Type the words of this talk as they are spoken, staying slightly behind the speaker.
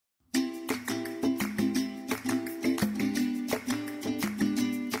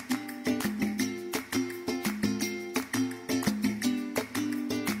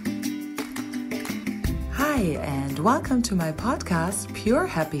and welcome to my podcast, Pure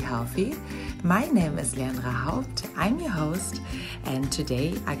Happy Healthy. My name is Leandra Haupt, I'm your host, and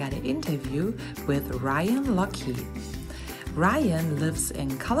today I got an interview with Ryan Lockee. Ryan lives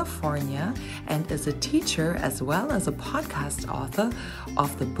in California and is a teacher as well as a podcast author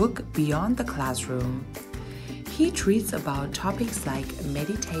of the book Beyond the Classroom. He treats about topics like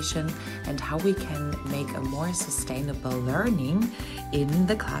meditation and how we can make a more sustainable learning in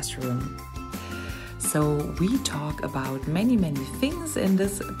the classroom. So we talk about many things in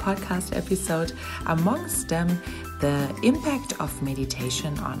this podcast episode, amongst them the impact of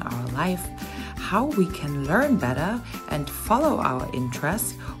meditation on our life, how we can learn better and follow our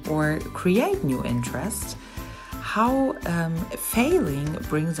interests or create new interests, how failing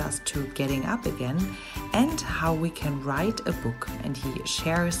brings us to getting up again, and how we can write a book. And he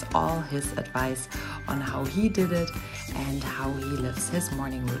shares all his advice on how he did it and how he lives his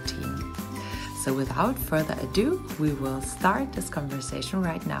morning routine. So without further ado, we will start this conversation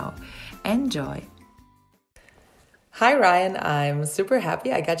right now. Enjoy. Hi Ryan, I'm super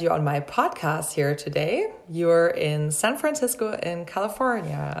happy I got you on my podcast here today. You're in San Francisco in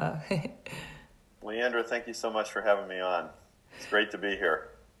California. Leandra, thank you so much for having me on. It's great to be here.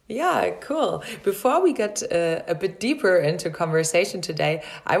 Yeah, cool. Before we get a bit deeper into conversation today,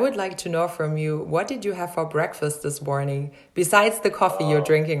 I would like to know from you, what did you have for breakfast this morning, besides the coffee you're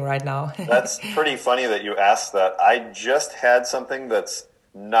drinking right now? That's pretty funny that you asked that. I just had something that's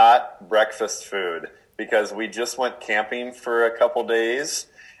not breakfast food because we just went camping for a couple days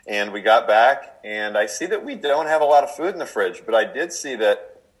and we got back and I see that we don't have a lot of food in the fridge, but I did see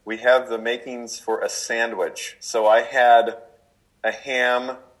that we have the makings for a sandwich. So I had a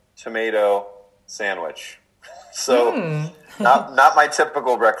ham tomato sandwich. So not my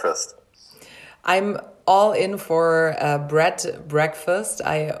typical breakfast. I'm all in for bread breakfast.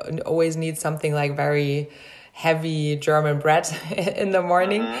 I always need something like very heavy German bread in the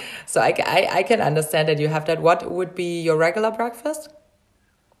morning. Mm-hmm. So I can understand that you have that. What would be your regular breakfast?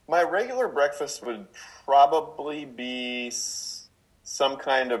 My regular breakfast would probably be some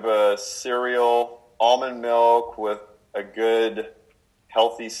kind of a cereal, almond milk with a good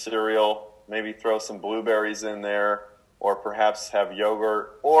healthy cereal, maybe throw some blueberries in there, or perhaps have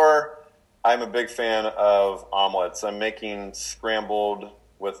yogurt, or I'm a big fan of omelets. I'm making scrambled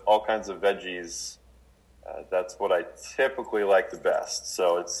with all kinds of veggies. That's what I typically like the best.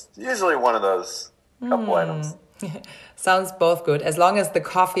 So it's usually one of those couple items. Sounds both good. As long as the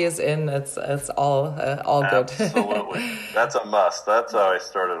coffee is in, it's all good. Absolutely. That's a must. That's how I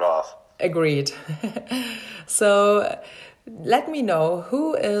started off. Agreed. So let me know,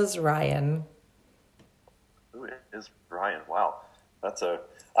 who is Ryan? Who is Ryan? Wow.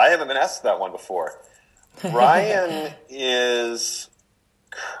 I haven't been asked that one before. Ryan is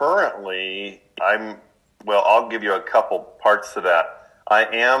currently, I'll give you a couple parts to that. I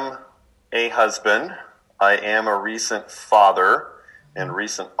am a husband. I am a recent father and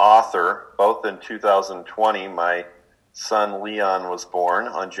recent author. Both in 2020, my son Leon was born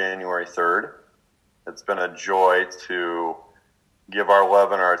on January 3rd. It's been a joy to give our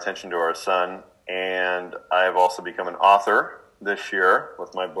love and our attention to our son. And I've also become an author this year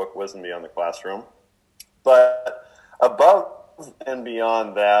with my book, Wisdom Beyond the Classroom. But above and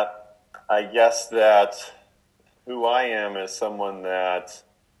beyond that, I guess that who I am is someone that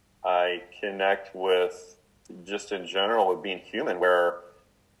I connect with just in general with being human, where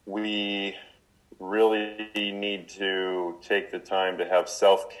we really need to take the time to have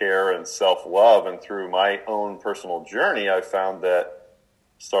self-care and self-love. And through my own personal journey, I found that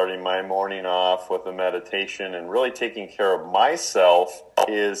starting my morning off with a meditation and really taking care of myself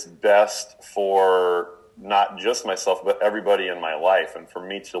is best for not just myself, but everybody in my life, and for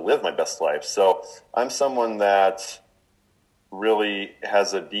me to live my best life. So I'm someone that really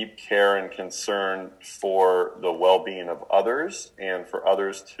has a deep care and concern for the well-being of others and for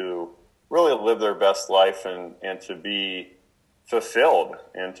others to really live their best life and to be fulfilled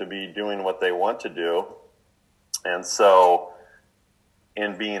and to be doing what they want to do. And so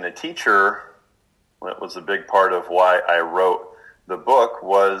in being a teacher, that was a big part of why I wrote the book,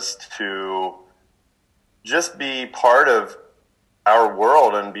 was to just be part of our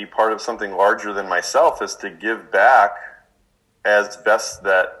world and be part of something larger than myself, is to give back as best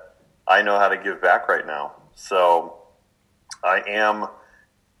that I know how to give back right now. So I am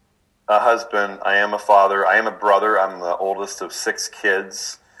a husband, I am a father, I am a brother. I'm the oldest of 6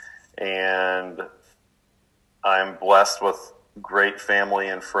 kids, and I'm blessed with great family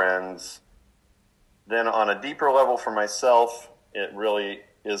and friends. Then on a deeper level for myself, it really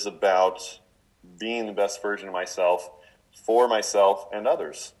is about being the best version of myself for myself and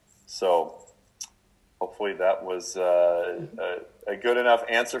others. So hopefully that was a good enough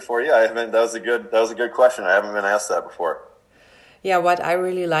answer for you. I haven't. That was a good question. I haven't been asked that before. Yeah, what I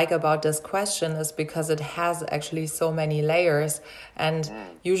really like about this question is because it has actually so many layers. And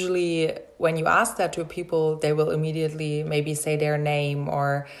usually when you ask that to people, they will immediately maybe say their name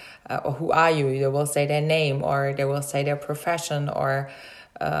or who are you? They will say their name or they will say their profession or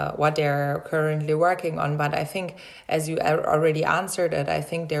what they're currently working on. But I think as you already answered it, I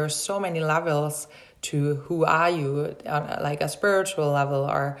think there are so many levels to who are you on like a spiritual level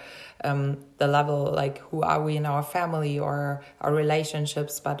or the level like who are we in our family or our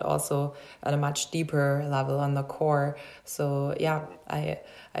relationships, but also at a much deeper level on the core. So yeah,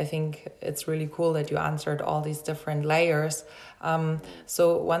 I think it's really cool that you answered all these different layers.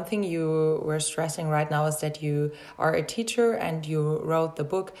 So one thing you were stressing right now is that you are a teacher and you wrote the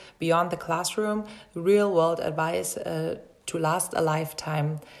book Beyond the Classroom, Real World Advice to Last a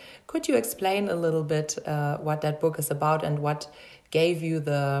Lifetime. Could you explain a little bit what that book is about and what gave you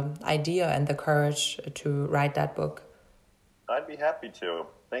the idea and the courage to write that book? I'd be happy to.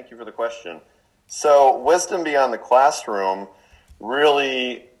 Thank you for the question. So, Wisdom Beyond the Classroom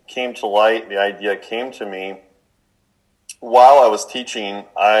really came to light. The idea came to me while I was teaching.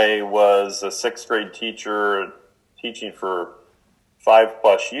 I was a sixth grade teacher, teaching for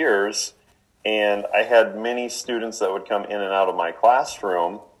 5+ years, and I had many students that would come in and out of my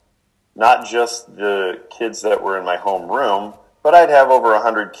classroom. Not just the kids that were in my home room, but I'd have over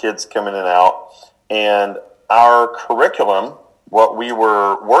 100 kids coming in and out. And our curriculum, what we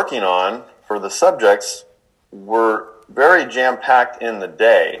were working on for the subjects, were very jam-packed in the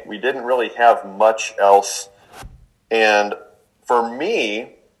day. We didn't really have much else. And for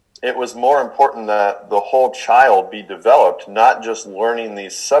me, it was more important that the whole child be developed, not just learning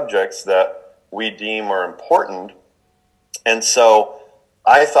these subjects that we deem are important. And so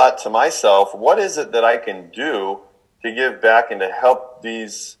I thought to myself, what is it that I can do to give back and to help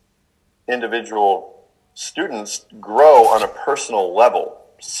these individual students grow on a personal level?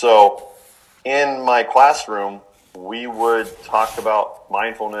 So in my classroom, we would talk about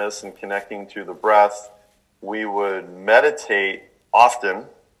mindfulness and connecting to the breath. We would meditate often.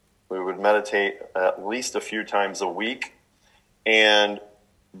 We would meditate at least a few times a week. And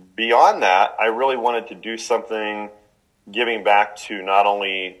beyond that, I really wanted to do something giving back to not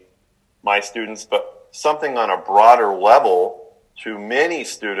only my students, but something on a broader level to many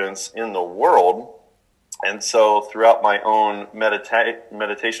students in the world. And so throughout my own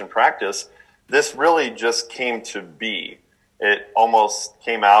meditation practice, this really just came to be. It almost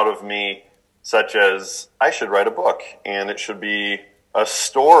came out of me, such as I should write a book, and it should be a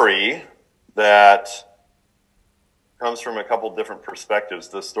story that comes from a couple different perspectives.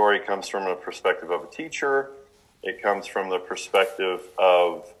 The story comes from a perspective of a teacher. It comes from the perspective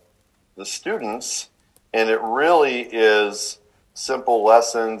of the students, and it really is simple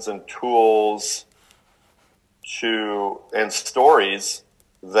lessons and tools and stories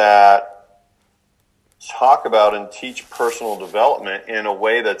that talk about and teach personal development in a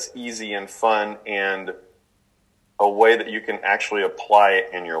way that's easy and fun and a way that you can actually apply it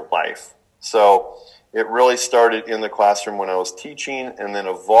in your life. So it really started in the classroom when I was teaching and then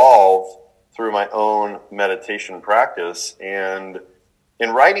evolved through my own meditation practice. And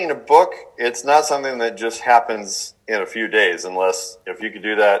in writing a book, it's not something that just happens in a few days, unless if you could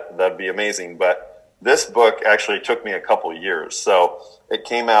do that, that'd be amazing. But this book actually took me a couple of years. So it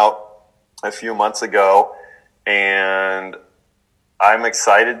came out a few months ago, and I'm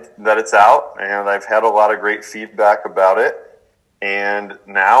excited that it's out, and I've had a lot of great feedback about it. And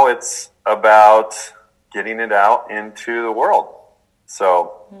now it's about getting it out into the world.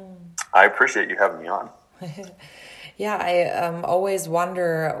 So I appreciate you having me on. Yeah, I always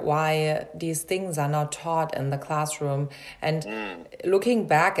wonder why these things are not taught in the classroom. And looking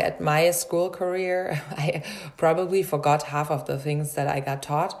back at my school career, I probably forgot half of the things that I got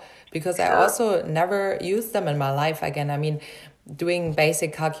taught because I also never used them in my life again. I mean, doing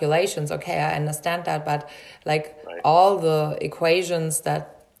basic calculations, okay, I understand that, but like all the equations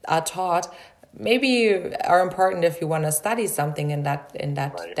that are taught maybe are important if you want to study something in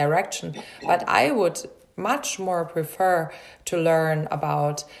that direction. But I would much more prefer to learn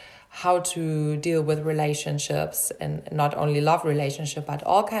about how to deal with relationships, and not only love relationship, but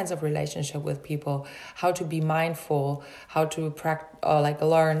all kinds of relationship with people, how to be mindful, how to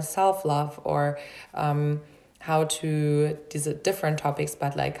learn self-love, or how to, these are different topics,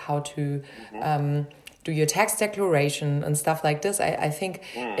 but like how to do your tax declaration and stuff like this. I think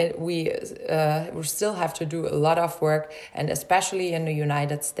we still have to do a lot of work, and especially in the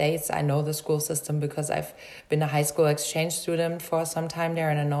United States. I know the school system because I've been a high school exchange student for some time there,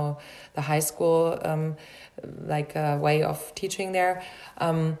 and I know the high school way of teaching there.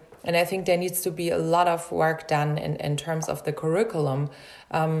 And I think there needs to be a lot of work done in terms of the curriculum.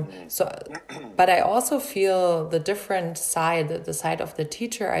 But I also feel the different side, the side of the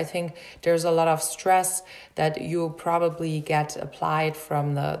teacher. I think there's a lot of stress that you probably get applied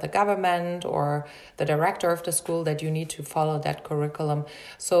from the government or the director of the school, that you need to follow that curriculum.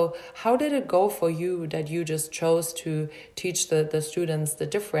 So how did it go for you that you just chose to teach the students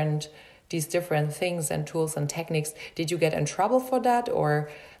these different things and tools and techniques? Did you get in trouble for that,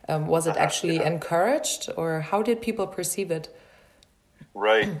 or was it actually encouraged, or how did people perceive it?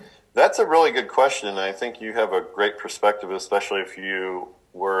 Right. That's a really good question. I think you have a great perspective, especially if you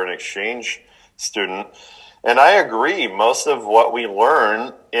were an exchange student. And I agree, most of what we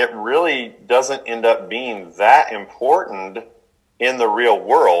learn, it really doesn't end up being that important in the real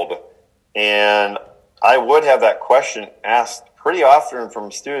world. And I would have that question asked pretty often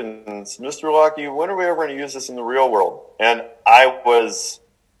from students, Mr. Lockee, when are we ever going to use this in the real world? And I was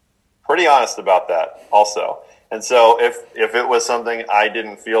pretty honest about that also. And so if it was something I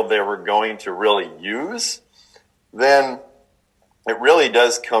didn't feel they were going to really use, then it really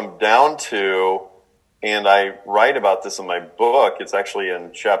does come down to, and I write about this in my book, it's actually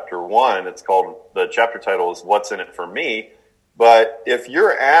in chapter 1, the chapter title is What's in It for Me? But if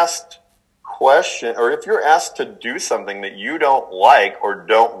you're asked if you're asked to do something that you don't like or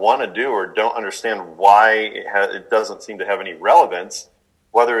don't want to do or don't understand why it doesn't seem to have any relevance,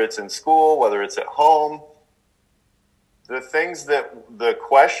 whether it's in school, whether it's at home, the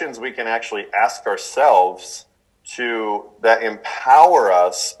questions we can actually ask ourselves that empower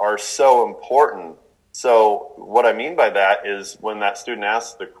us are so important. So what I mean by that is when that student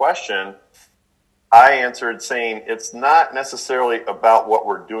asks the question, I answered saying, it's not necessarily about what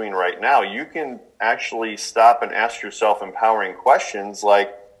we're doing right now. You can actually stop and ask yourself empowering questions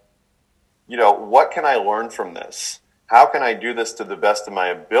like, what can I learn from this? How can I do this to the best of my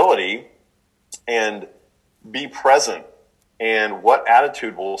ability and be present? And what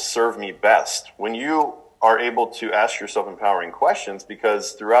attitude will serve me best? When you are able to ask yourself empowering questions,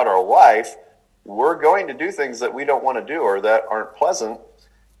 because throughout our life, we're going to do things that we don't want to do or that aren't pleasant.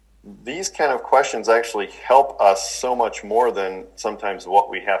 These kind of questions actually help us so much more than sometimes what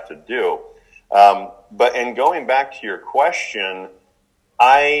we have to do. But in going back to your question,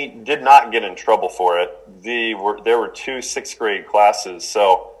 I did not get in trouble for it. There were 2 sixth grade classes.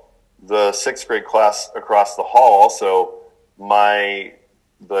 So the sixth grade class across the hall, also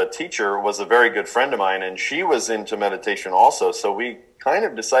the teacher was a very good friend of mine, and she was into meditation also. So we kind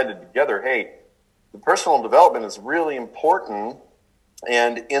of decided together, hey, the personal development is really important.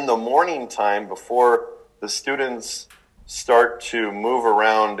 And in the morning time, before the students start to move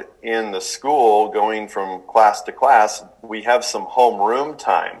around in the school, going from class to class, we have some homeroom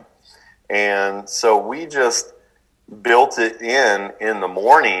time. And so we just built it in the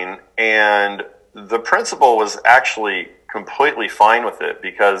morning, and the principal was actually completely fine with it,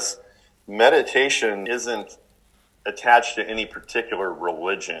 because meditation isn't attached to any particular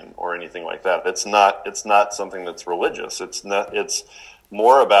religion or anything like that. It's not something that's religious. It's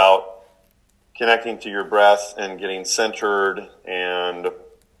more about connecting to your breath and getting centered, and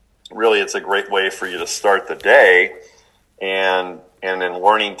really it's a great way for you to start the day. And in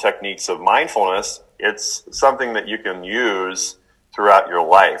learning techniques of mindfulness, it's something that you can use throughout your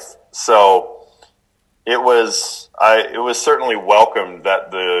life. So it was certainly welcomed that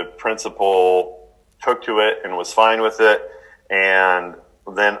the principal took to it and was fine with it, and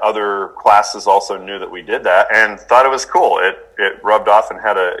then other classes also knew that we did that and thought it was cool. It rubbed off and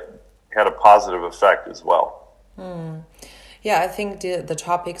had a positive effect as well. Yeah, I think the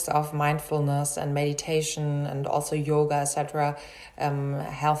topics of mindfulness and meditation and also yoga, etc.,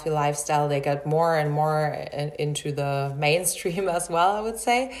 healthy lifestyle, they get more and more into the mainstream as well, I would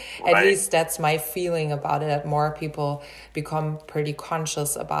say. Right. At least that's my feeling about it, that more people become pretty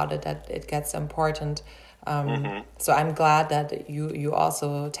conscious about it, that it gets important. So I'm glad that you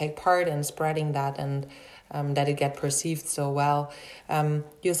also take part in spreading that, and that it get perceived so well.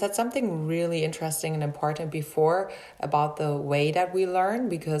 You said something really interesting and important before about the way that we learn,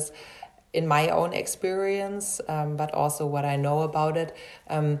 because in my own experience, but also what I know about it,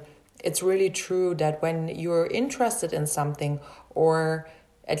 it's really true that when you're interested in something, or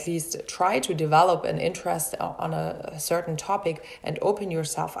at least try to develop an interest on a certain topic and open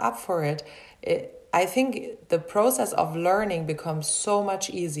yourself up for it, I think the process of learning becomes so much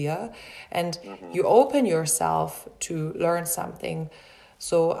easier, and you open yourself to learn something.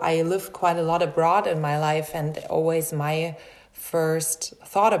 So I lived quite a lot abroad in my life, and always my first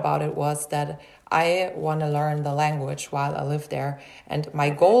thought about it was that I want to learn the language while I live there. And my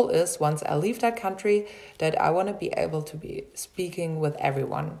goal is, once I leave that country, that I want to be able to be speaking with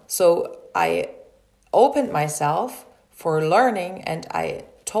everyone. So I opened myself for learning, and I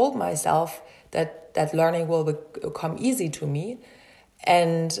told myself that learning will become easy to me.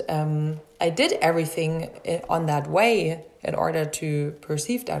 And I did everything on that way in order to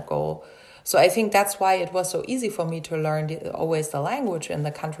perceive that goal. So I think that's why it was so easy for me to learn always the language in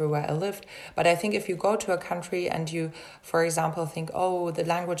the country where I lived. But I think if you go to a country and you, for example, think, oh, the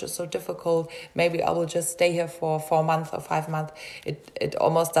language is so difficult, maybe I will just stay here for 4 months or 5 months. It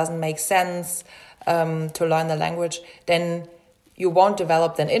almost doesn't make sense to learn the language. Then you won't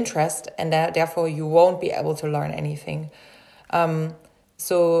develop an interest, and therefore you won't be able to learn anything.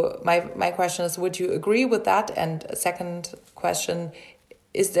 So my question is, would you agree with that? And second question,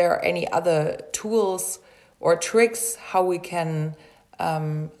 is there any other tools or tricks how we can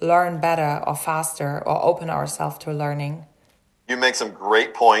learn better or faster or open ourselves to learning? You make some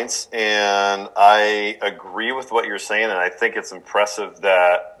great points, and I agree with what you're saying, and I think it's impressive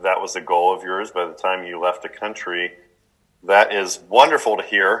that that was a goal of yours by the time you left the country. That is wonderful to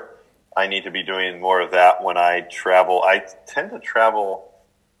hear. I need to be doing more of that when I travel. I tend to travel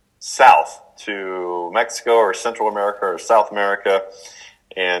south to Mexico or Central America or South America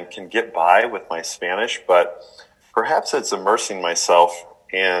and can get by with my Spanish, but perhaps it's immersing myself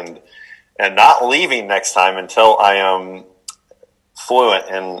and not leaving next time until I am fluent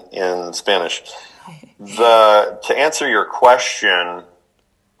in Spanish. To answer your question,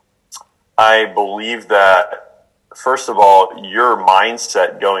 I believe that, first of all, your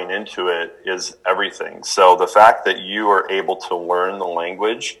mindset going into it is everything. So the fact that you were able to learn the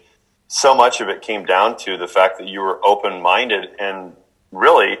language, so much of it came down to the fact that you were open-minded, and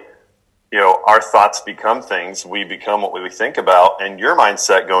really, you know, our thoughts become things. We become what we think about. And your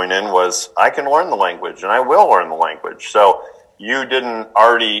mindset going in was, I can learn the language and I will learn the language. So you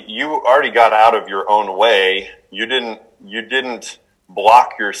already got out of your own way. You didn't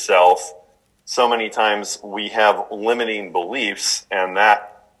block yourself. So many times we have limiting beliefs, and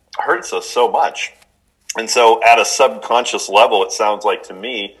that hurts us so much. And so at a subconscious level, it sounds like to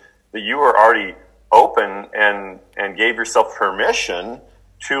me that you were already open and gave yourself permission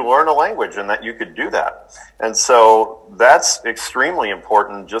to learn a language, and that you could do that. And so that's extremely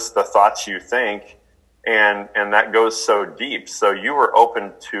important, just the thoughts you think, and that goes so deep. So you were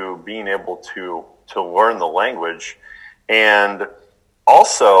open to being able to learn the language. And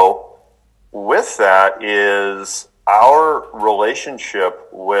also with that is our relationship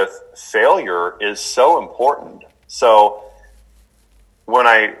with failure is so important. So when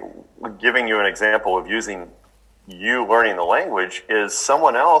I giving you an example of using you learning the language is,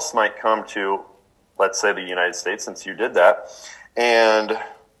 someone else might come to, let's say, the United States, since you did that, and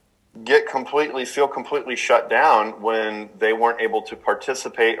feel completely shut down when they weren't able to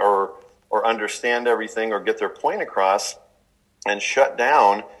participate or understand everything or get their point across, and shut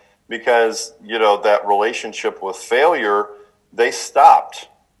down because, you know, that relationship with failure, they stopped,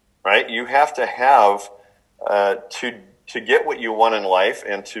 right? You have to have to get what you want in life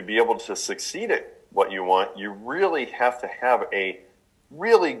and to be able to succeed at what you want, you really have to have a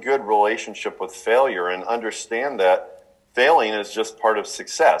really good relationship with failure and understand that failing is just part of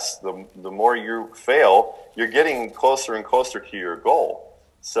success. The more you fail, you're getting closer and closer to your goal.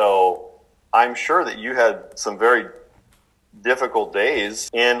 So I'm sure that you had some very difficult days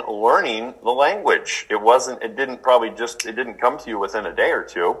in learning the language. It didn't come to you within a day or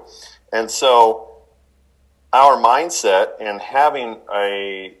two. And so our mindset and having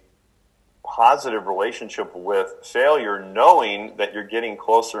a positive relationship with failure, knowing that you're getting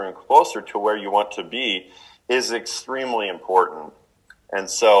closer and closer to where you want to be, is extremely important. And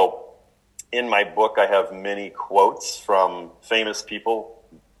so in my book, I have many quotes from famous people,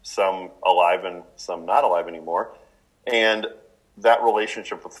 some alive and some not alive anymore. And that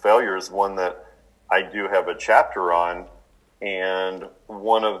relationship with failure is one that I do have a chapter on. And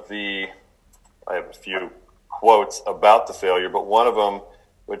I have a few quotes about the failure, but one of them,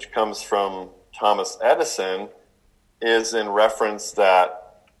 which comes from Thomas Edison, is in reference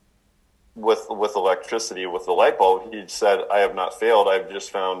that with electricity, with the light bulb, he said, I have not failed. I've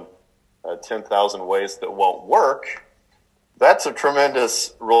just found 10,000 ways that won't work. That's a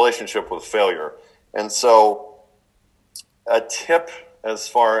tremendous relationship with failure. And so a tip as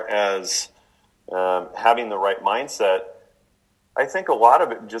far as having the right mindset, I think a lot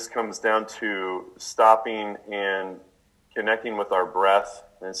of it just comes down to stopping and connecting with our breath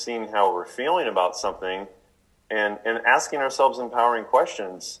and seeing how we're feeling about something, and asking ourselves empowering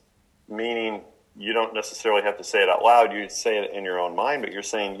questions, meaning you don't necessarily have to say it out loud. You say it in your own mind, but you're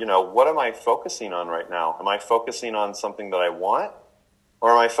saying, what am I focusing on right now? Am I focusing on something that I want?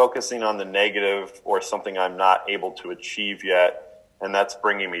 Or am I focusing on the negative or something I'm not able to achieve yet, and that's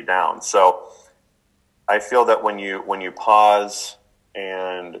bringing me down? So I feel that when you pause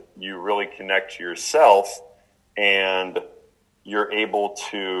and you really connect to yourself, and you're able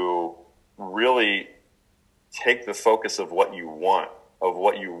to really take the focus of what you want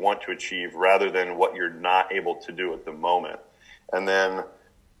to achieve rather than what you're not able to do at the moment. And then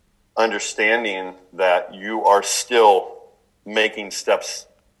understanding that you are still taking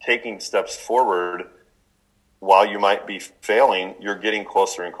steps forward while you might be failing, you're getting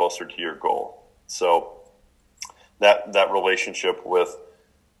closer and closer to your goal. So that relationship with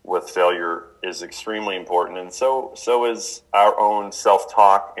failure is extremely important, and so is our own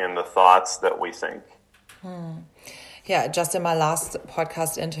self-talk and the thoughts that we think. Yeah, just in my last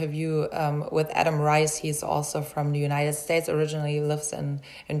podcast interview with Adam Rice, he's also from the United States, originally lives in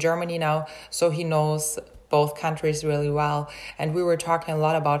Germany now, so he knows both countries really well. And we were talking a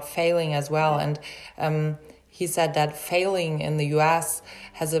lot about failing as well. And he said that failing in the US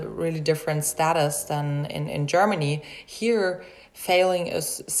has a really different status than in Germany. Here, failing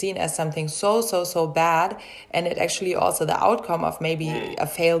is seen as something so bad, and it actually also the outcome of maybe a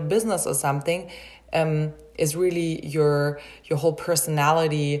failed business or something is really your whole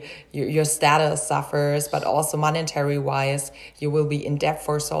personality, your status suffers, but also monetary wise, you will be in debt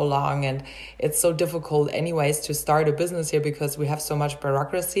for so long, and it's so difficult anyways to start a business here because we have so much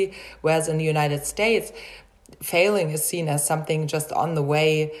bureaucracy, whereas in the United States, failing is seen as something just on the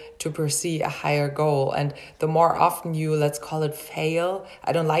way to pursue a higher goal. And the more often you, let's call it fail,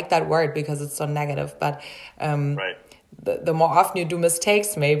 I don't like that word because it's so negative, but Right. the more often you do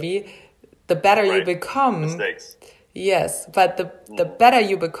mistakes, maybe, the better you become. Mistakes. Yes, but the better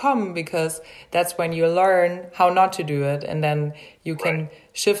you become, because that's when you learn how not to do it, and then you can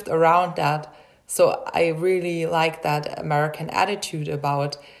shift around that. So I really like that American attitude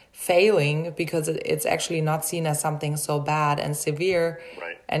about failing, because it's actually not seen as something so bad and severe,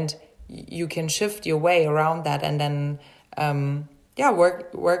 and you can shift your way around that, and then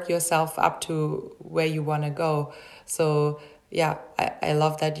work yourself up to where you want to go. So yeah, I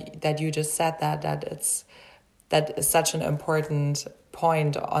love that you just said that is such an important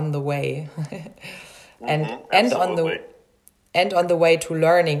point on the way. and on the way to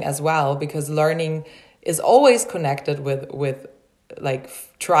learning as well, because learning is always connected with like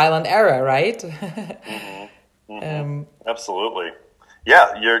trial and error, right? Absolutely.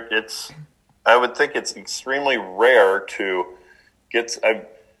 Yeah, I would think it's extremely rare to get.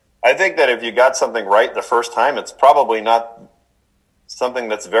 I think that if you got something right the first time, it's probably not something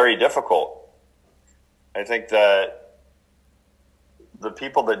that's very difficult. I think that the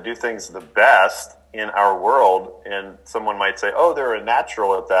people that do things the best in our world, and someone might say, oh, they're a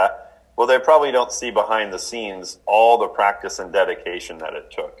natural at that. Well, they probably don't see behind the scenes all the practice and dedication that it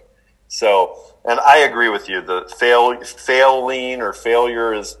took. So, and I agree with you, the failing or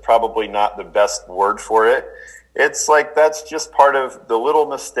failure is probably not the best word for it. It's like, that's just part of the little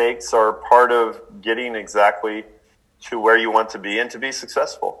mistakes are part of getting exactly to where you want to be and to be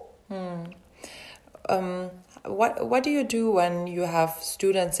successful. What do you do when you have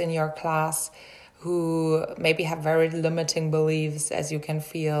students in your class who maybe have very limiting beliefs, as you can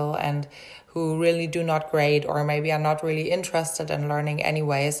feel, and who really do not grade, or maybe are not really interested in learning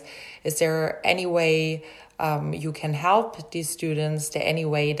anyways? Is there any way you can help these students? Is there any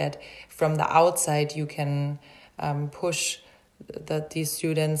way that from the outside you can push these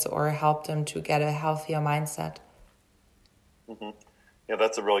students or help them to get a healthier mindset? Mm-hmm. Yeah,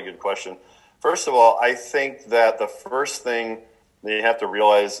 that's a really good question. First of all, I think that the first thing that you have to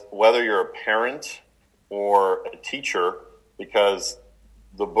realize, whether you're a parent or a teacher, because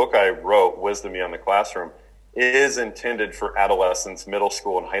the book I wrote, Wisdom Beyond the Classroom, is intended for adolescents, middle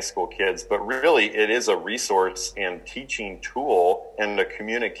school, and high school kids, but really it is a resource and teaching tool and a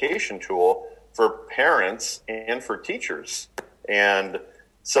communication tool for parents and for teachers. And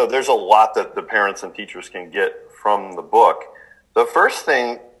so there's a lot that the parents and teachers can get from the book. The first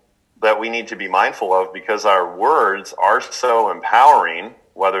thing that we need to be mindful of, because our words are so empowering,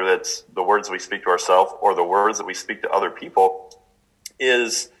 whether that's the words we speak to ourselves or the words that we speak to other people,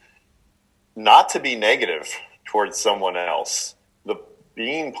 is not to be negative towards someone else. The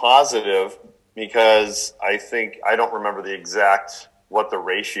being positive, because I don't remember the exact what the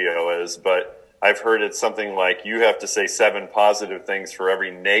ratio is, but I've heard it's something like you have to say 7 positive things for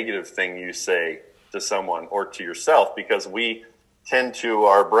every negative thing you say to someone or to yourself, because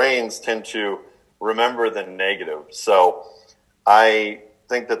our brains tend to remember the negative. So I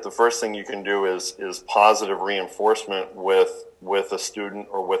think that the first thing you can do is positive reinforcement with a student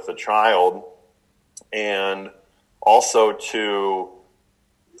or with a child, and also to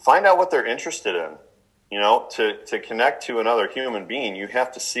find out what they're interested in. To connect to another human being, you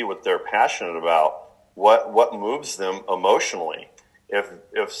have to see what they're passionate about, what moves them emotionally.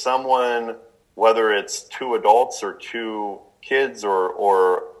 If someone, whether it's 2 adults or 2 kids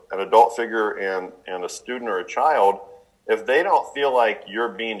or an adult figure and a student or a child, if they don't feel like you're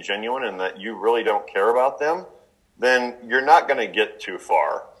being genuine and that you really don't care about them, then you're not going to get too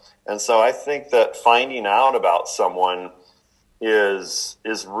far. And so I think that finding out about someone is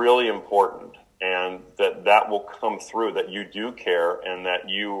really important, and that will come through, that you do care and that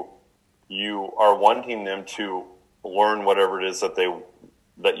you are wanting them to learn whatever it is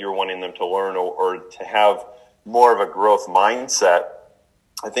that you're wanting them to learn, or to have more of a growth mindset.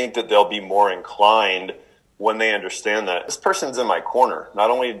 I think that they'll be more inclined when they understand that this person's in my corner. Not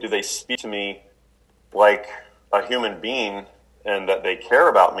only do they speak to me like a human being and that they care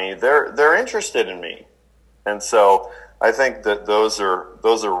about me, they're interested in me. And so I think that those are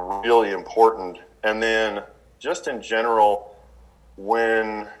really important. And then just in general,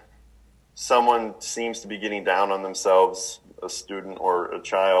 when someone seems to be getting down on themselves, a student or a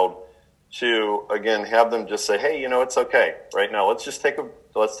child, to again have them just say, hey, it's okay right now. Let's take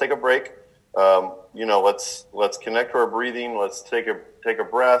a break. Let's connect to our breathing. Let's take a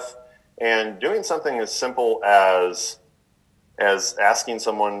breath, and doing something as simple as asking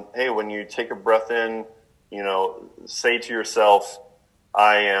someone, hey, when you take a breath in, say to yourself,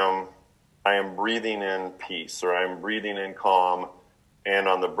 I am breathing in peace, or I'm breathing in calm. And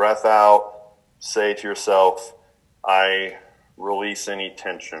on the breath out, say to yourself, I release any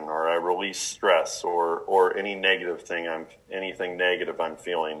tension, or I release stress, or any anything negative I'm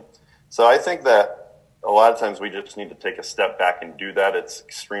feeling. So I think that a lot of times we just need to take a step back and do that. It's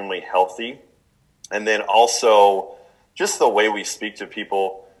extremely healthy. And then also just the way we speak to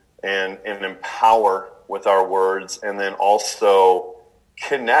people and empower with our words, and then also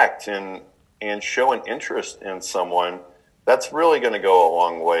connect and show an interest in someone, that's really going to go a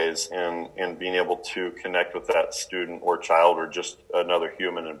long ways in being able to connect with that student or child or just another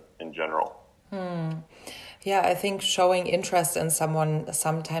human in general. Yeah, I think showing interest in someone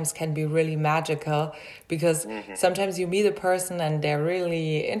sometimes can be really magical, because sometimes you meet a person and they're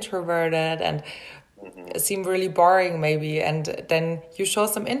really introverted and seem really boring maybe, and then you show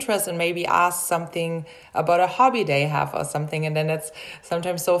some interest and maybe ask something about a hobby they have or something, and then it's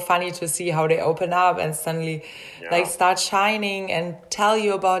sometimes so funny to see how they open up and suddenly start shining and tell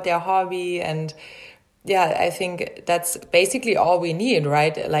you about their hobby. And yeah, I think that's basically all we need,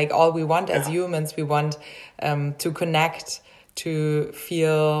 right? Like all we want as humans, we want to connect, to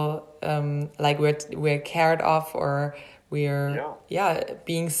feel like we're cared of, or we're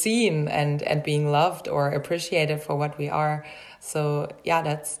being seen and being loved or appreciated for what we are. So yeah,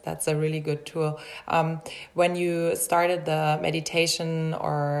 that's a really good tool. When you started the meditation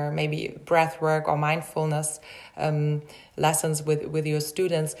or maybe breath work or mindfulness lessons with your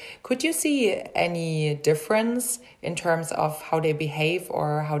students, could you see any difference in terms of how they behave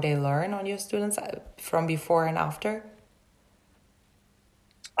or how they learn on your students from before and after?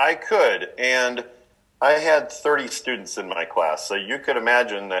 I could, and I had 30 students in my class. So you could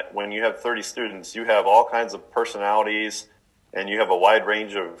imagine that when you have 30 students, you have all kinds of personalities, and you have a wide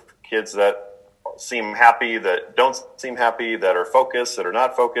range of kids that seem happy, that don't seem happy, that are focused, that are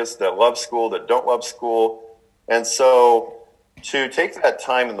not focused, that love school, that don't love school. And so to take that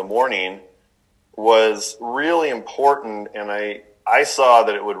time in the morning was really important, and I saw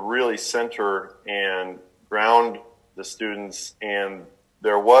that it would really center and ground the students, and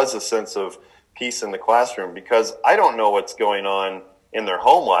there was a sense of peace in the classroom, because I don't know what's going on in their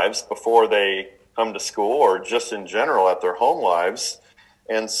home lives before they come to school, or just in general at their home lives.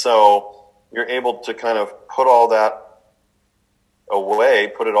 And so you're able to kind of put all that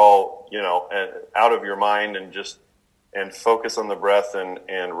away, put it all, out of your mind, and focus on the breath and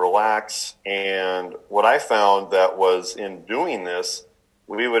relax. And what I found that was, in doing this,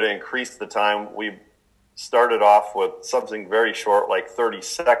 we would increase the time. We started off with something very short, like 30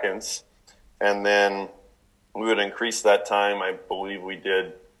 seconds, and then we would increase that time. I believe we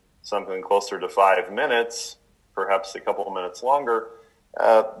did something closer to 5 minutes, perhaps a couple of minutes longer.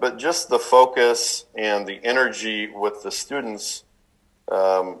 But just the focus and the energy with the students,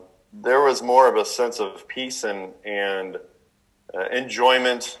 there was more of a sense of peace and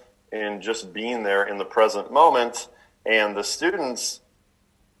enjoyment in just being there in the present moment. And the students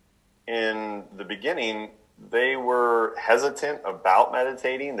in the beginning, they were hesitant about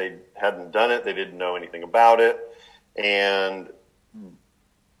meditating. They hadn't done it. They didn't know anything about it. And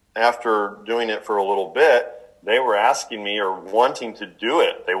after doing it for a little bit, they were asking me or wanting to do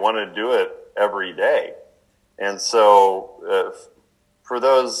it. They wanted to do it every day. And so for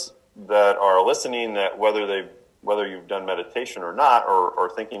those that are listening, that whether you've done meditation or not,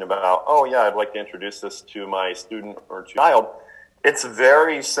 or thinking about, oh yeah, I'd like to introduce this to my student or child, it's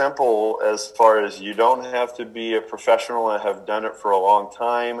very simple as far as you don't have to be a professional and have done it for a long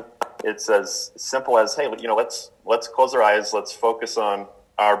time. It's as simple as, hey, let's close our eyes, let's focus on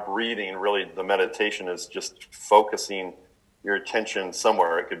our breathing. Really, the meditation is just focusing your attention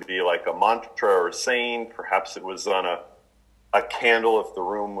somewhere. It could be like a mantra or a saying. Perhaps it was on a candle if the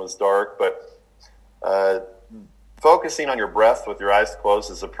room was dark. But focusing on your breath with your eyes closed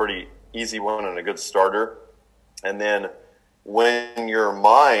is a pretty easy one and a good starter. And then when your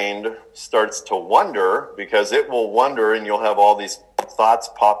mind starts to wander, because it will wander and you'll have all these thoughts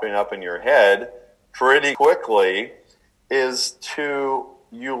popping up in your head pretty quickly, is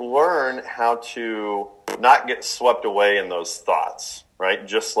you learn how to not get swept away in those thoughts, right?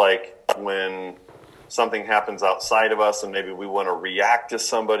 Just like when something happens outside of us and maybe we want to react to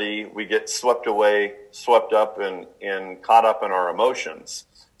somebody, we get swept up and caught up in our emotions.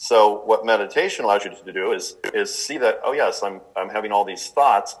 So what meditation allows you to do is see that, oh yes, I'm having all these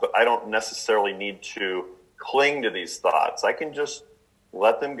thoughts, but I don't necessarily need to cling to these thoughts. I can just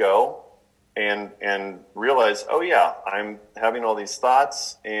let them go and realize, oh yeah, I'm having all these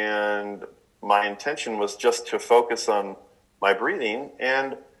thoughts and my intention was just to focus on my breathing,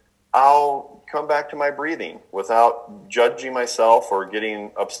 and I'll come back to my breathing without judging myself or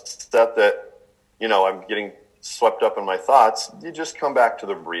getting upset that, I'm getting swept up in my thoughts. You just come back to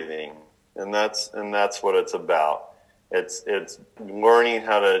the breathing, and that's what it's about. It's learning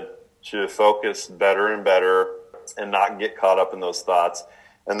how to focus better and better and not get caught up in those thoughts.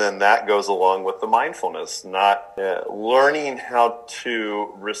 And then that goes along with the mindfulness, not learning how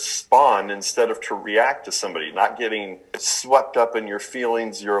to respond instead of to react to somebody, not getting swept up in your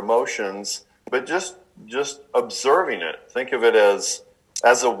feelings, your emotions, but just observing it. Think of it as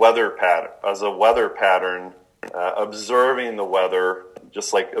a weather pattern, observing the weather,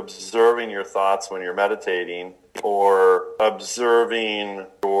 just like observing your thoughts when you're meditating, or observing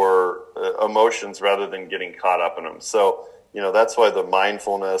your emotions rather than getting caught up in them. So, that's why the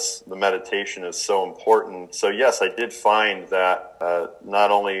mindfulness, the meditation is so important. So yes, I did find that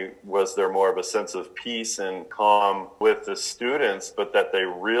not only was there more of a sense of peace and calm with the students, but that they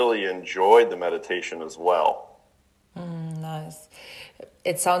really enjoyed the meditation as well. Nice.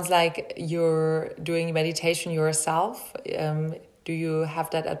 It sounds like you're doing meditation yourself. Do you have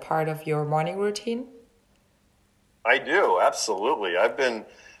that as part of your morning routine? I do, absolutely.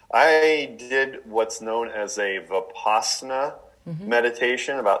 I did what's known as a Vipassana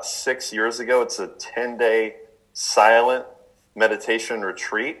meditation about 6 years ago. It's a 10-day silent meditation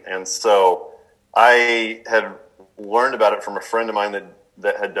retreat. And so I had learned about it from a friend of mine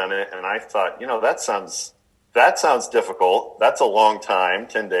that had done it. And I thought, that sounds difficult. That's a long time,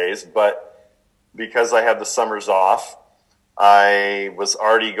 10 days. But because I had the summers off, I was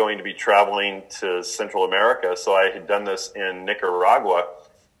already going to be traveling to Central America. So I had done this in Nicaragua.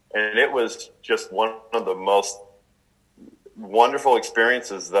 And it was just one of the most wonderful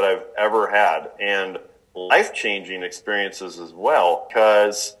experiences that I've ever had, and life-changing experiences as well,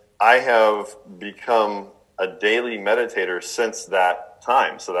 because I have become a daily meditator since that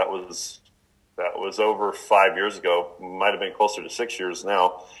time. So that was over 5 years ago, might have been closer to 6 years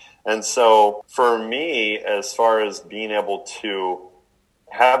now. And so for me, as far as being able to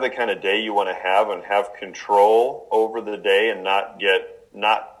have the kind of day you want to have and have control over the day and not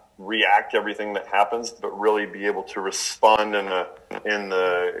react to everything that happens, but really be able to respond in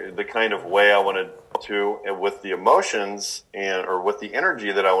the kind of way I wanted to, and with the emotions or with the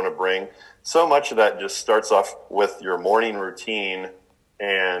energy that I want to bring. So much of that just starts off with your morning routine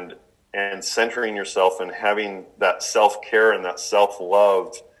and centering yourself and having that self-care and that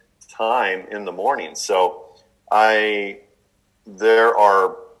self-love time in the morning. So there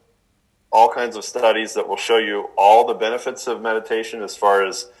are all kinds of studies that will show you all the benefits of meditation as far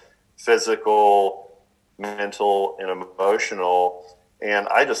as physical, mental, and emotional. And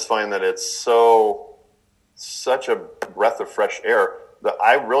I just find that it's such a breath of fresh air that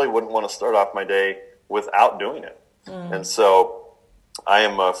I really wouldn't want to start off my day without doing it. And so I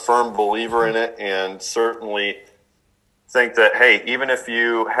am a firm believer in it, and certainly think that, hey, even if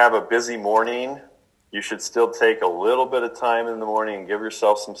you have a busy morning, you should still take a little bit of time in the morning and give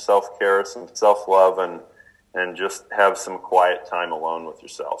yourself some self-care, some self-love, and just have some quiet time alone with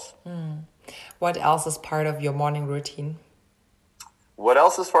yourself. What else is part of your morning routine? What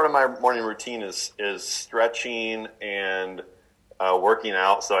else is part of my morning routine is stretching and working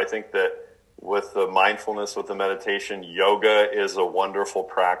out. So I think that with the mindfulness, with the meditation, yoga is a wonderful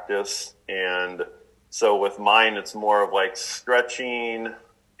practice. And so with mine, it's more of like stretching,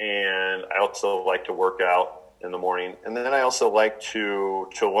 and I also like to work out in the morning. And then I also like to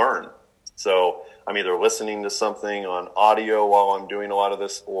learn. So I'm either listening to something on audio while I'm doing a lot of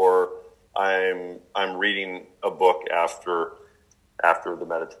this, or I'm reading a book after the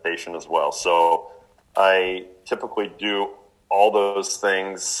meditation as well. So I typically do all those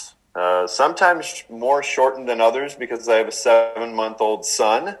things, sometimes more shortened than others because I have a 7-month-old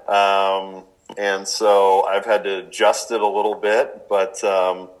son. And so I've had to adjust it a little bit, but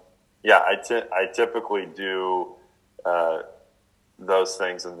I typically do those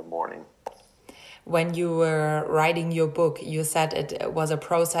things in the morning. When you were writing your book, you said it was a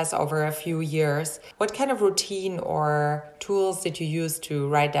process over a few years. What kind of routine or tools did you use to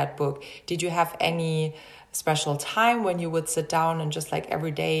write that book? Did you have any special time when you would sit down and just like every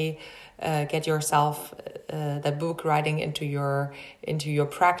day get yourself the book writing into your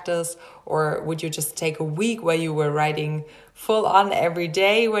practice, or would you just take a week where you were writing full on every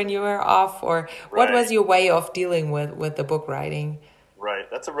day when you were off, or what was your way of dealing with the book writing? Right.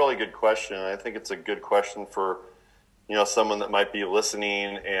 That's a really good question. I think it's a good question for, someone that might be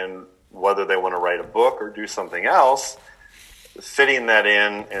listening, and whether they want to write a book or do something else, fitting that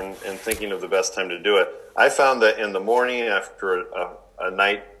in and thinking of the best time to do it. I found that in the morning after a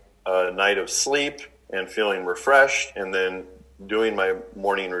night of sleep and feeling refreshed, and then doing my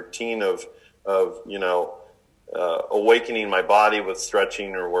morning routine of awakening my body with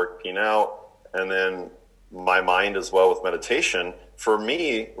stretching or working out, and then my mind as well with meditation. For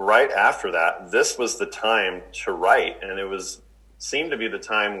me, right after that, this was the time to write, and seemed to be the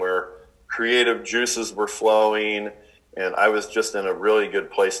time where creative juices were flowing, and I was just in a really good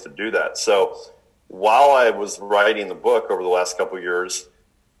place to do that. So while I was writing the book over the last couple of years,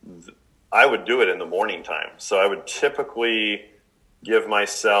 I would do it in the morning time. So I would typically give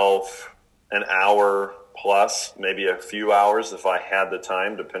myself an hour plus, maybe a few hours if I had the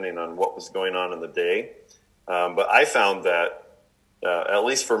time, depending on what was going on in the day. But I found that, at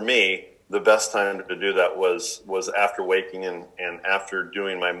least for me, the best time to do that was after waking and after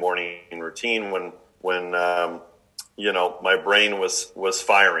doing my morning routine, when my brain was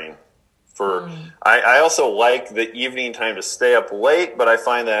firing. I also like the evening time to stay up late, but I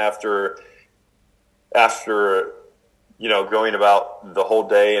find that after going about the whole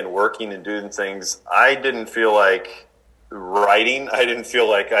day and working and doing things, I didn't feel like writing. I didn't feel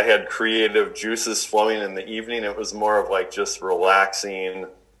like I had creative juices flowing in the evening. It was more of like just relaxing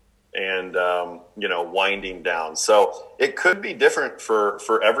and winding down. So it could be different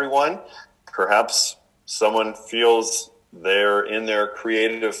for everyone. Perhaps someone feels they're in their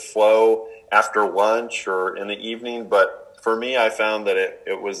creative flow after lunch or in the evening, but for me, I found that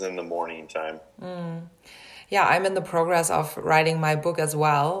it was in the morning time. Yeah, I'm in the progress of writing my book as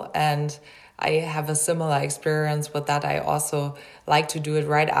well, and I have a similar experience with that. I also like to do it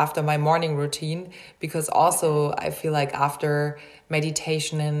right after my morning routine, because also I feel like after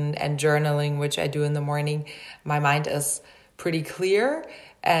meditation and journaling, which I do in the morning, my mind is pretty clear,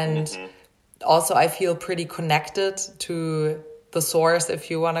 and also I feel pretty connected to the source, if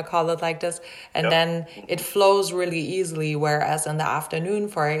you want to call it like this. And then it flows really easily. Whereas in the afternoon,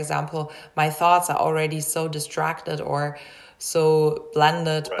 for example, my thoughts are already so distracted or so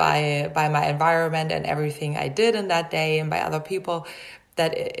blended by my environment and everything I did in that day and by other people,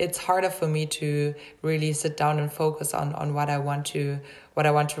 that it's harder for me to really sit down and focus on what I want to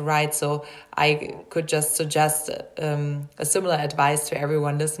write. So I could just suggest a similar advice to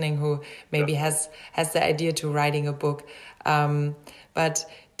everyone listening who maybe has the idea to writing a book. But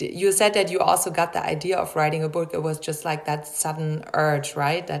you said that you also got the idea of writing a book. It was just like that sudden urge,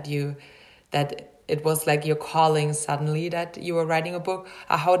 right? That it was like your calling suddenly that you were writing a book.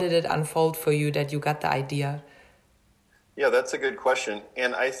 How did it unfold for you that you got the idea? Yeah, that's a good question.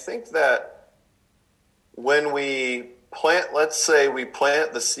 And I think that when we let's say we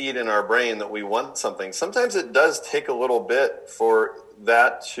plant the seed in our brain that we want something, sometimes it does take a little bit for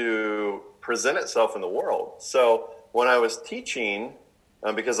that to present itself in the world. So when I was teaching,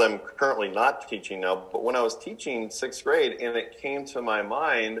 because I'm currently not teaching now, but when I was teaching 6th grade and it came to my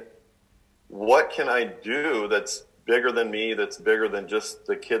mind, what can I do that's bigger than me, that's bigger than just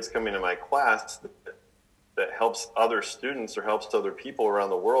the kids coming to my class, that helps other students or helps other people around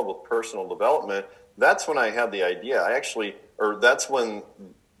the world with personal development, that's when I had the idea. That's when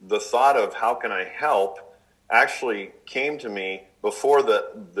the thought of how can I help actually came to me before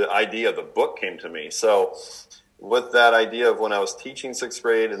the idea of the book came to me. So with that idea of when I was teaching sixth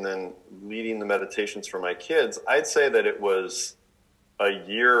grade and then leading the meditations for my kids, I'd say that it was a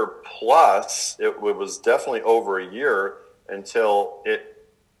year plus. It was definitely over a year until it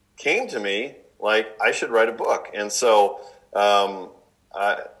came to me like I should write a book. And so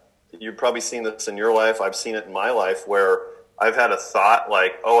you've probably seen this in your life. I've seen it in my life where I've had a thought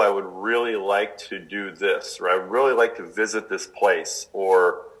like, oh, I would really like to do this, or I would really like to visit this place,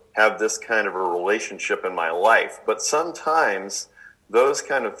 or have this kind of a relationship in my life. But sometimes those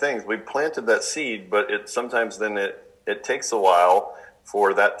kind of things, we planted that seed, but sometimes then it takes a while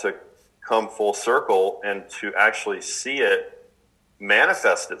for that to come full circle and to actually see it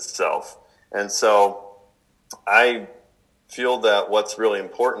manifest itself. And so I feel that what's really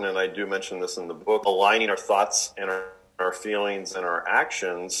important, and I do mention this in the book, aligning our thoughts and our feelings and our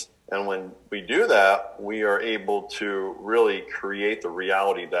actions. And when we do that, we are able to really create the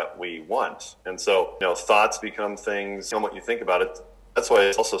reality that we want. And so, thoughts become things, what you think about it. That's why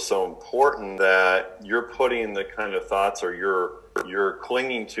it's also so important that you're putting the kind of thoughts, or you're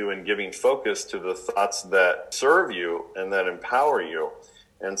clinging to and giving focus to the thoughts that serve you and that empower you.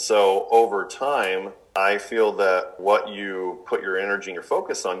 And so over time, I feel that what you put your energy and your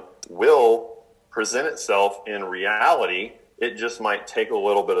focus on will present itself in reality. It just might take a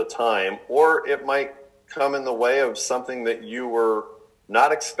little bit of time, or it might come in the way of something that you were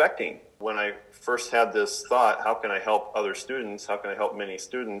not expecting. When I first had this thought, how can I help other students? How can I help many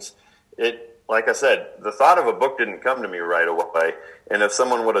students? Like I said, the thought of a book didn't come to me right away. And if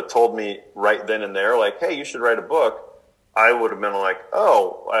someone would have told me right then and there, like, hey, you should write a book, I would have been like,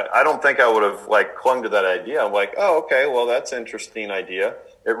 oh, I don't think I would have clung to that idea. I'm like, oh, okay, well, that's an interesting idea.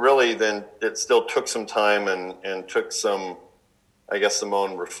 It still took some time and took some, I guess, some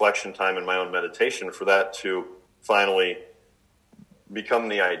own reflection time in my own meditation for that to finally become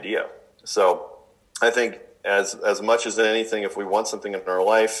the idea. So I think as much as anything, if we want something in our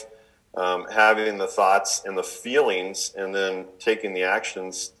life, having the thoughts and the feelings and then taking the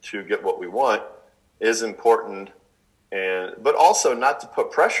actions to get what we want is important. But also not to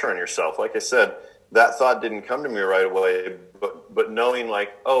put pressure on yourself. Like I said, that thought didn't come to me right away, but knowing I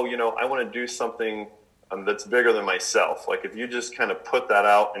want to do something that's bigger than myself. Like if you just kind of put that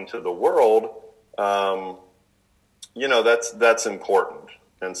out into the world, that's important.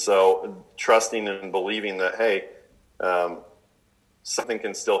 And so trusting and believing that, hey, something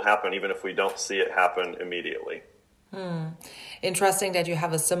can still happen even if we don't see it happen immediately. Interesting that you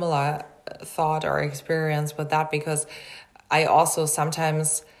have a similar thought or experience with that, because I also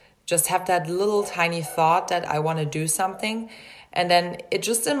sometimes just have that little tiny thought that I want to do something, and then it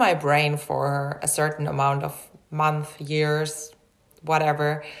just in my brain for a certain amount of months, years,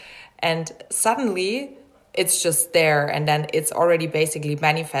 whatever, and suddenly it's just there, and then it's already basically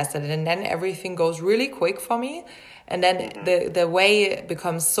manifested, and then everything goes really quick for me, and then the way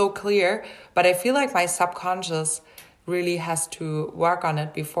becomes so clear. But I feel like my subconscious really has to work on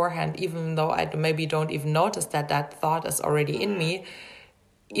it beforehand, even though I maybe don't even notice that thought is already in me,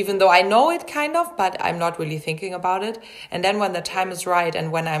 even though I know it kind of, but I'm not really thinking about it. And then when the time is right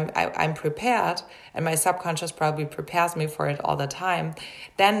and when I'm prepared, and my subconscious probably prepares me for it all the time,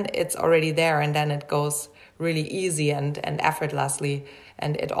 then it's already there, and then it goes really easy and effortlessly,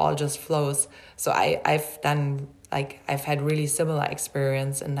 and it all just flows. So I've had really similar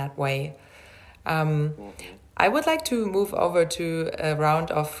experience in that way. I would like to move over to a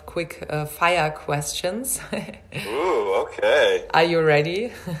round of quick fire questions. Ooh, okay. Are you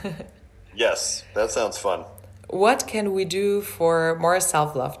ready? Yes, that sounds fun. What can we do for more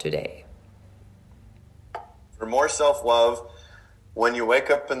self-love today? For more self-love, when you wake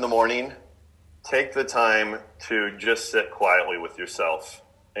up in the morning, take the time to just sit quietly with yourself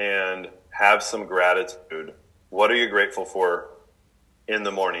and have some gratitude. What are you grateful for in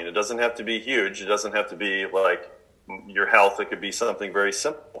the morning? It doesn't have to be huge. It doesn't have to be like your health. It could be something very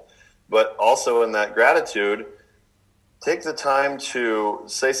simple. But also in that gratitude, take the time to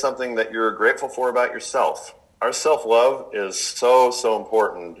say something that you're grateful for about yourself. Our self-love is so, so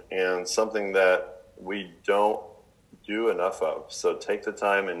important, and something that we don't do enough of. So take the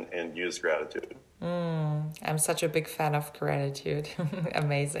time and use gratitude. I'm such a big fan of gratitude.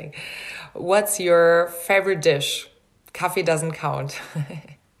 Amazing. What's your favorite dish? Coffee doesn't count.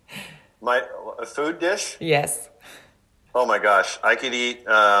 A food dish? Yes. Oh my gosh. I could eat,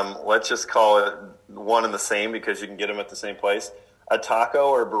 let's just call it one and the same, because you can get them at the same place. A taco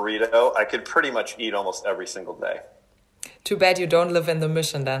or burrito, I could pretty much eat almost every single day. Too bad you don't live in the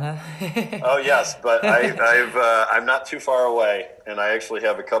Mission then, huh? Oh yes, but I'm not too far away, and I actually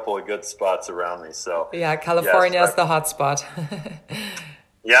have a couple of good spots around me. So yeah, California yes, is the hot spot.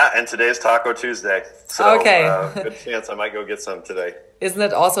 yeah, and today's Taco Tuesday, so Okay. good chance I might go get some today. Isn't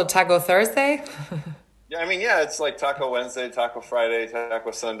it also Taco Thursday? Yeah, I mean, yeah, it's like Taco Wednesday, Taco Friday,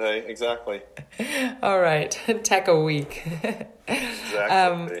 Taco Sunday, exactly. All right, Taco week.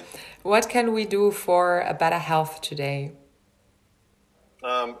 Exactly. What can we do for a better health today?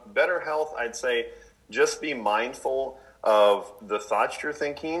 Better health, I'd say, just be mindful of the thoughts you're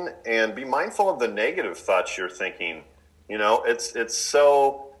thinking, and be mindful of the negative thoughts you're thinking. You know, it's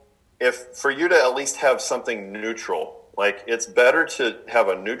so, if for you to at least have something neutral. Like, it's better to have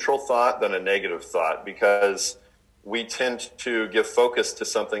a neutral thought than a negative thought, because we tend to give focus to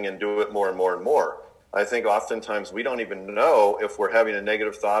something and do it more and more and more. I think oftentimes we don't even know if we're having a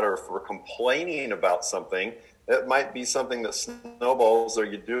negative thought or if we're complaining about something. It might be something that snowballs or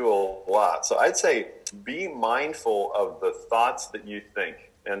you do a lot. So I'd say be mindful of the thoughts that you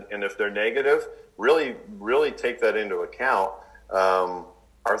think. And if they're negative, really, really take that into account.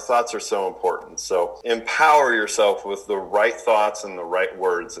 Our thoughts are so important. So empower yourself with the right thoughts and the right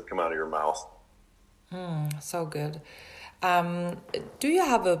words that come out of your mouth. So good. Do you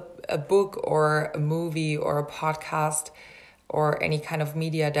have a book or a movie or a podcast or any kind of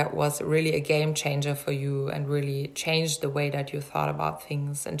media that was really a game changer for you and really changed the way that you thought about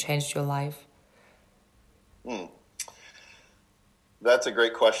things and changed your life? That's a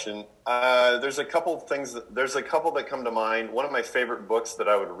great question. There's a couple that come to mind. One of my favorite books that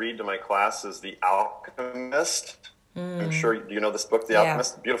I would read to my class is The Alchemist. I'm sure you know this book, The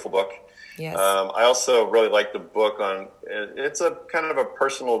Alchemist. Beautiful book. Yes. I also really like the book on. It's a kind of a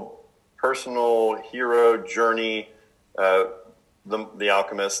personal hero journey. The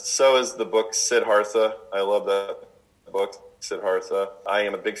Alchemist. So is the book Siddhartha. I love that book, Siddhartha. I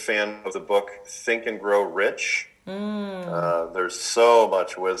am a big fan of the book Think and Grow Rich. There's so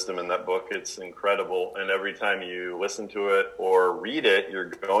much wisdom in that book. It's incredible. And every time you listen to it or read it, you're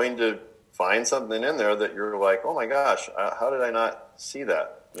going to find something in there that you're like, oh my gosh, how did I not see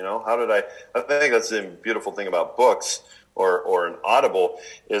that? You know, I think that's the beautiful thing about books or an Audible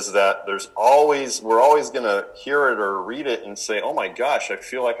is that we're always going to hear it or read it and say, oh my gosh, I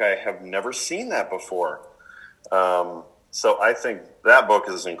feel like I have never seen that before. So I think that book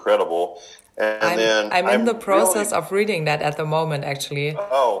is incredible. And I'm in the process of reading that at the moment, actually.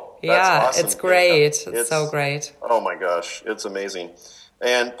 Oh, that's yeah, awesome. It's great. It's so great. Oh my gosh, it's amazing.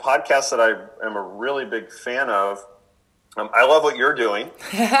 And podcasts that I am a really big fan of. I love what you're doing,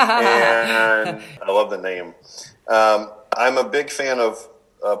 and I love the name. I'm a big fan of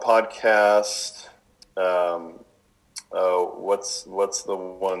a podcast. What's the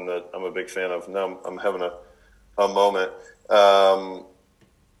one that I'm a big fan of? No, I'm having a moment.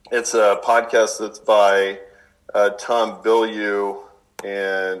 It's a podcast that's by Tom Bilyeu,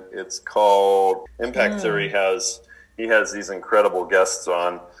 and it's called Impact Theory. He has these incredible guests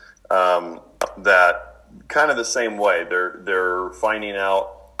on that kind of the same way. They're finding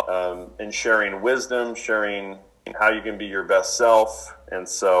out and sharing wisdom, sharing how you can be your best self, and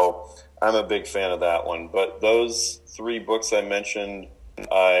so I'm a big fan of that one. But those three books I mentioned,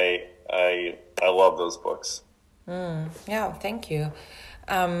 I love those books. Yeah, thank you.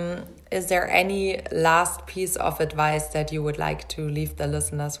 Is there any last piece of advice that you would like to leave the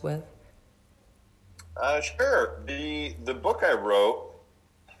listeners with? Sure. The book I wrote,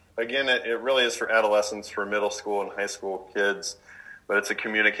 again, it really is for adolescents, for middle school and high school kids, but it's a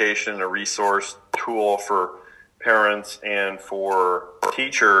communication, a resource tool for parents and for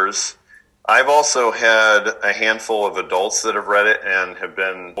teachers. I've also had a handful of adults that have read it and have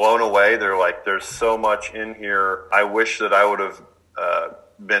been blown away. They're like, there's so much in here. I wish that I would have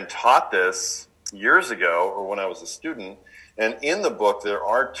been taught this years ago or when I was a student. And in the book, there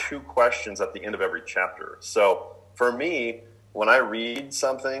are 2 questions at the end of every chapter. So for me, when I read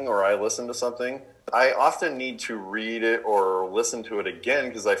something or I listen to something, I often need to read it or listen to it again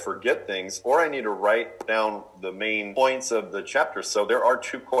because I forget things, or I need to write down the main points of the chapter. So there are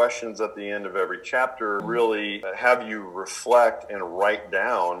 2 questions at the end of every chapter, really have you reflect and write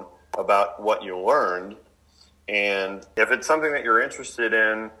down about what you learned. And if it's something that you're interested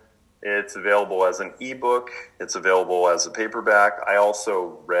in, it's available as an ebook. It's available as a paperback. I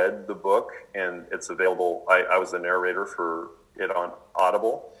also read the book, and it's available. I was the narrator for it on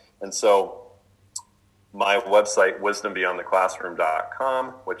Audible. And so my website, wisdombeyondtheclassroom.com,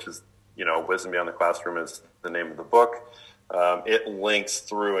 which is, Wisdom Beyond the Classroom is the name of the book. It links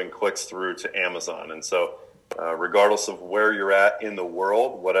through and clicks through to Amazon. And so regardless of where you're at in the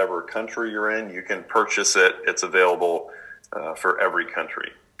world, whatever country you're in, you can purchase it. It's available for every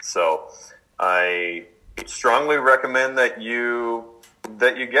country. So I strongly recommend that you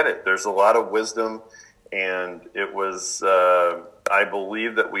get it. There's a lot of wisdom, and it was, I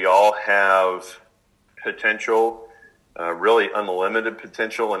believe that we all have potential, really unlimited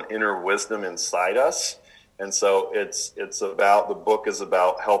potential and inner wisdom inside us. And so the book is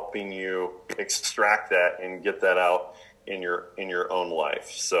about helping you extract that and get that out in your own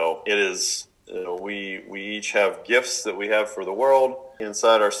life. So it is, we each have gifts that we have for the world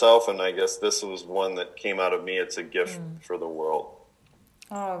inside ourselves, and I guess this was one that came out of me. It's a gift for the world.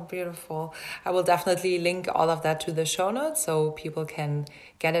 Oh, beautiful. I will definitely link all of that to the show notes so people can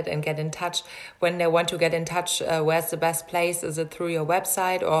get it and get in touch. When they want to get in touch, where's the best place? Is it through your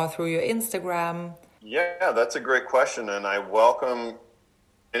website or through your Instagram? Yeah, that's a great question, and I welcome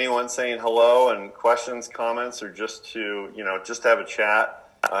anyone saying hello and questions, comments, or just to, just have a chat.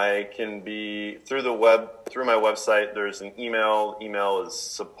 I can be through my website. There's an email. Email is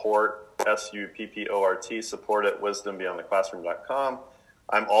support, SUPPORT, support@wisdombeyondtheclassroom.com.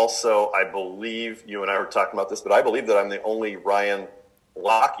 I'm also, I believe, you and I were talking about this, but I believe that I'm the only Ryan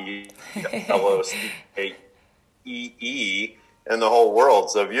Lockee, Lockee, in the whole world.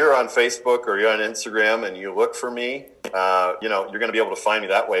 So if you're on Facebook or you're on Instagram and you look for me, you're going to be able to find me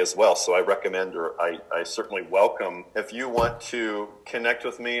that way as well. So I recommend, or I certainly welcome, if you want to connect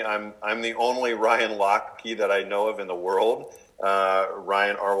with me. I'm the only Ryan Lockee that I know of in the world.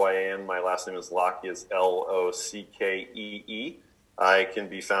 Ryan, R-Y-A-N. My last name is Lockee, is Lockee. I can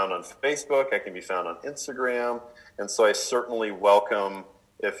be found on Facebook. I can be found on Instagram. And so I certainly welcome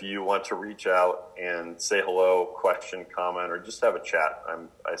if you want to reach out and say hello, question, comment, or just have a chat.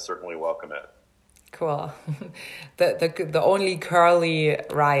 I certainly welcome it. Cool. The only curly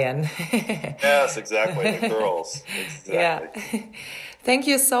Ryan. Yes, exactly. The girls. Exactly. Yeah. Thank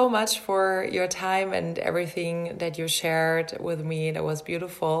you so much for your time and everything that you shared with me. That was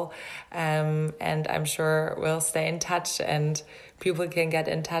beautiful. And I'm sure we'll stay in touch and people can get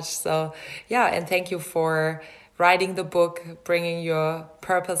in touch. So yeah, and thank you for writing the book, bringing your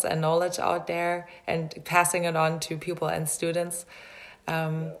purpose and knowledge out there and passing it on to people and students.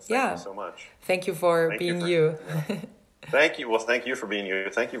 Thank you so much. Thank you for being you. Thank you. Well, thank you for being you.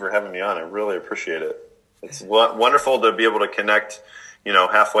 Thank you for having me on. I really appreciate it. It's wonderful to be able to connect,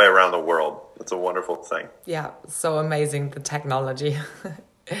 halfway around the world. It's a wonderful thing. Yeah, so amazing, the technology.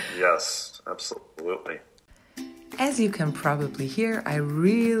 Yes, absolutely. As you can probably hear, I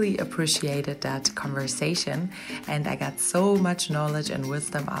really appreciated that conversation and I got so much knowledge and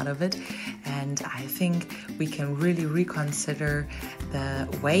wisdom out of it. And I think we can really reconsider the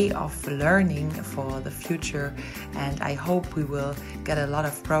way of learning for the future. And I hope we will get a lot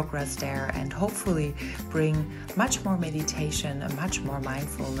of progress there and hopefully bring much more meditation and much more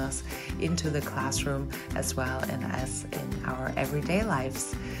mindfulness into the classroom as well and as in our everyday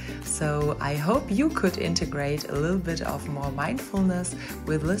lives. So I hope you could integrate a little bit of more mindfulness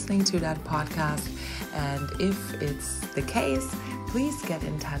with listening to that podcast. And if it's the case, please get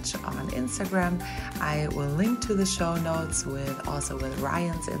in touch on Instagram. I will link to the show notes also with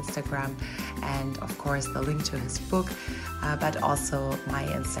Ryan's Instagram and of course the link to his book, but also my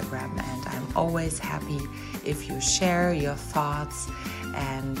Instagram. And I'm always happy if you share your thoughts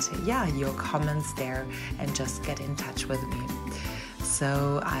and your comments there and just get in touch with me.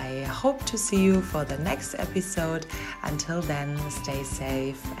 So I hope to see you for the next episode. Until then, stay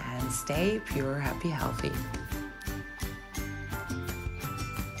safe and stay pure, happy, healthy.